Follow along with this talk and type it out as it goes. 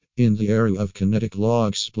In the era of kinetic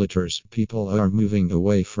log splitters, people are moving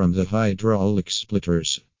away from the hydraulic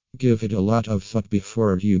splitters. Give it a lot of thought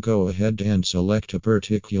before you go ahead and select a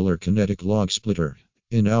particular kinetic log splitter.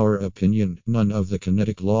 In our opinion, none of the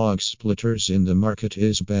kinetic log splitters in the market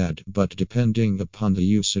is bad, but depending upon the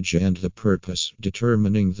usage and the purpose,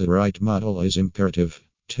 determining the right model is imperative.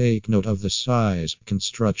 Take note of the size,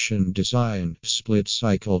 construction design, split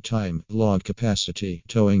cycle time, log capacity,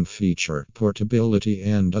 towing feature, portability,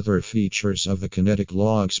 and other features of the kinetic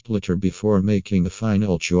log splitter before making a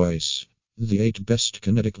final choice. The 8 best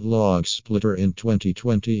kinetic log splitter in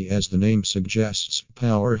 2020, as the name suggests,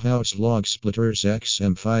 Powerhouse Log Splitters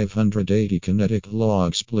XM580 Kinetic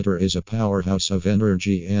Log Splitter is a powerhouse of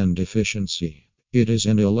energy and efficiency. It is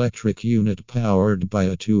an electric unit powered by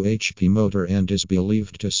a 2 HP motor and is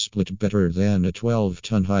believed to split better than a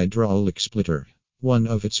 12-ton hydraulic splitter. One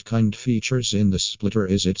of its kind features in the splitter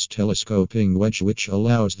is its telescoping wedge, which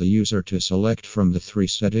allows the user to select from the 3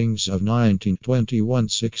 settings of 19, 21,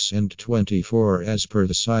 6 and 24 as per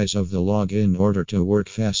the size of the log in order to work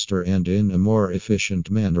faster and in a more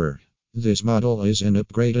efficient manner. This model is an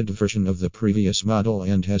upgraded version of the previous model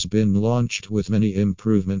and has been launched with many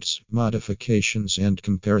improvements, modifications and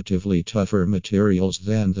comparatively tougher materials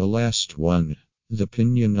than the last one. The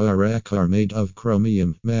pinion rack are made of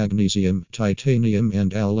chromium, magnesium, titanium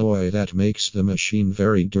and alloy that makes the machine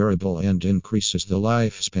very durable and increases the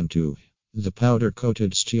lifespan too. The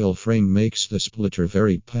powder-coated steel frame makes the splitter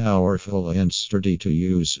very powerful and sturdy to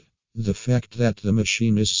use. The fact that the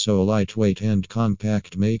machine is so lightweight and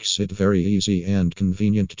compact makes it very easy and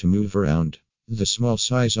convenient to move around. The small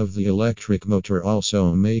size of the electric motor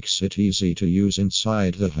also makes it easy to use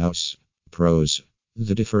inside the house. Pros: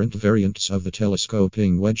 the different variants of the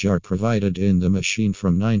telescoping wedge are provided in the machine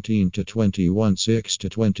from 19 to 21, 6 to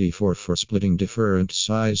 24 for splitting different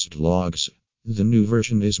sized logs. The new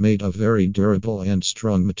version is made of very durable and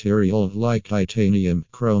strong material like titanium,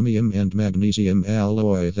 chromium and magnesium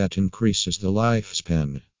alloy that increases the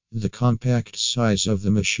lifespan. The compact size of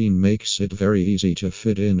the machine makes it very easy to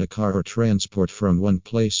fit in a car or transport from one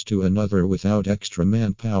place to another without extra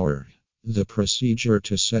manpower. The procedure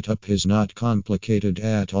to set up is not complicated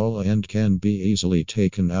at all and can be easily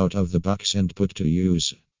taken out of the box and put to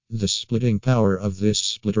use. The splitting power of this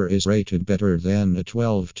splitter is rated better than a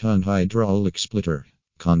 12-ton hydraulic splitter.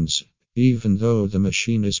 Cons: even though the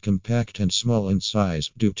machine is compact and small in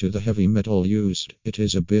size due to the heavy metal used, it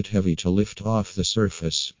is a bit heavy to lift off the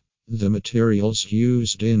surface. The materials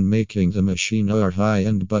used in making the machine are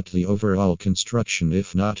high-end, but the overall construction,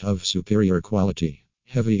 if not of superior quality,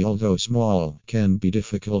 heavy although small, can be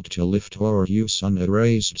difficult to lift or use on a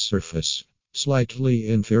raised surface. Slightly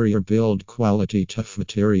inferior build quality, tough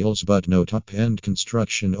materials, but no top-end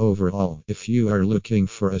construction overall. If you are looking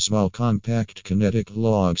for a small compact kinetic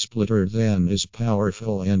log splitter that is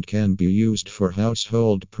powerful and can be used for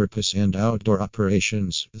household purpose and outdoor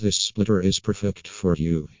operations, this splitter is perfect for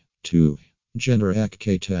you. 2. Generac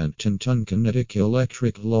K10 10-ton kinetic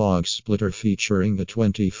electric log splitter featuring a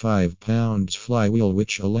 25 pounds flywheel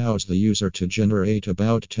which allows the user to generate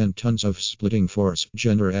about 10 tons of splitting force.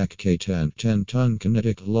 Generac K10 10-ton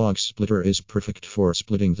kinetic log splitter is perfect for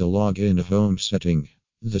splitting the log in a home setting.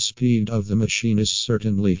 The speed of the machine is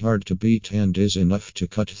certainly hard to beat and is enough to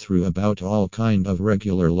cut through about all kind of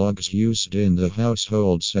regular logs used in the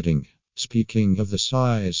household setting. Speaking of the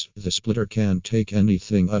size, the splitter can take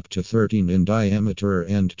anything up to 13 in diameter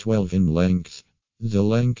and 12 in length. The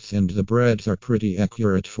length and the breadth are pretty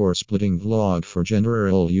accurate for splitting log for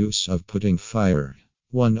general use of putting fire.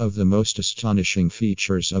 One of the most astonishing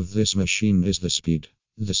features of this machine is the speed.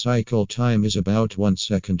 The cycle time is about 1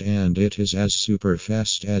 second and it is as super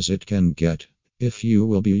fast as it can get. If you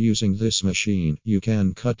will be using this machine, you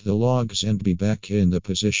can cut the logs and be back in the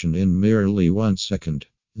position in merely 1 second.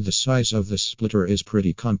 The size of the splitter is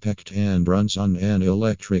pretty compact and runs on an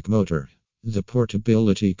electric motor. The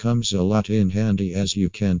portability comes a lot in handy as you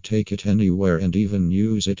can take it anywhere and even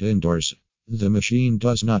use it indoors. The machine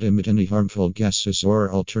does not emit any harmful gases or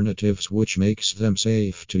alternatives, which makes them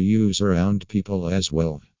safe to use around people as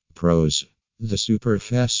well. Pros: the super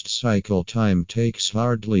fast cycle time takes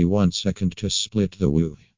hardly 1 second to split the wood.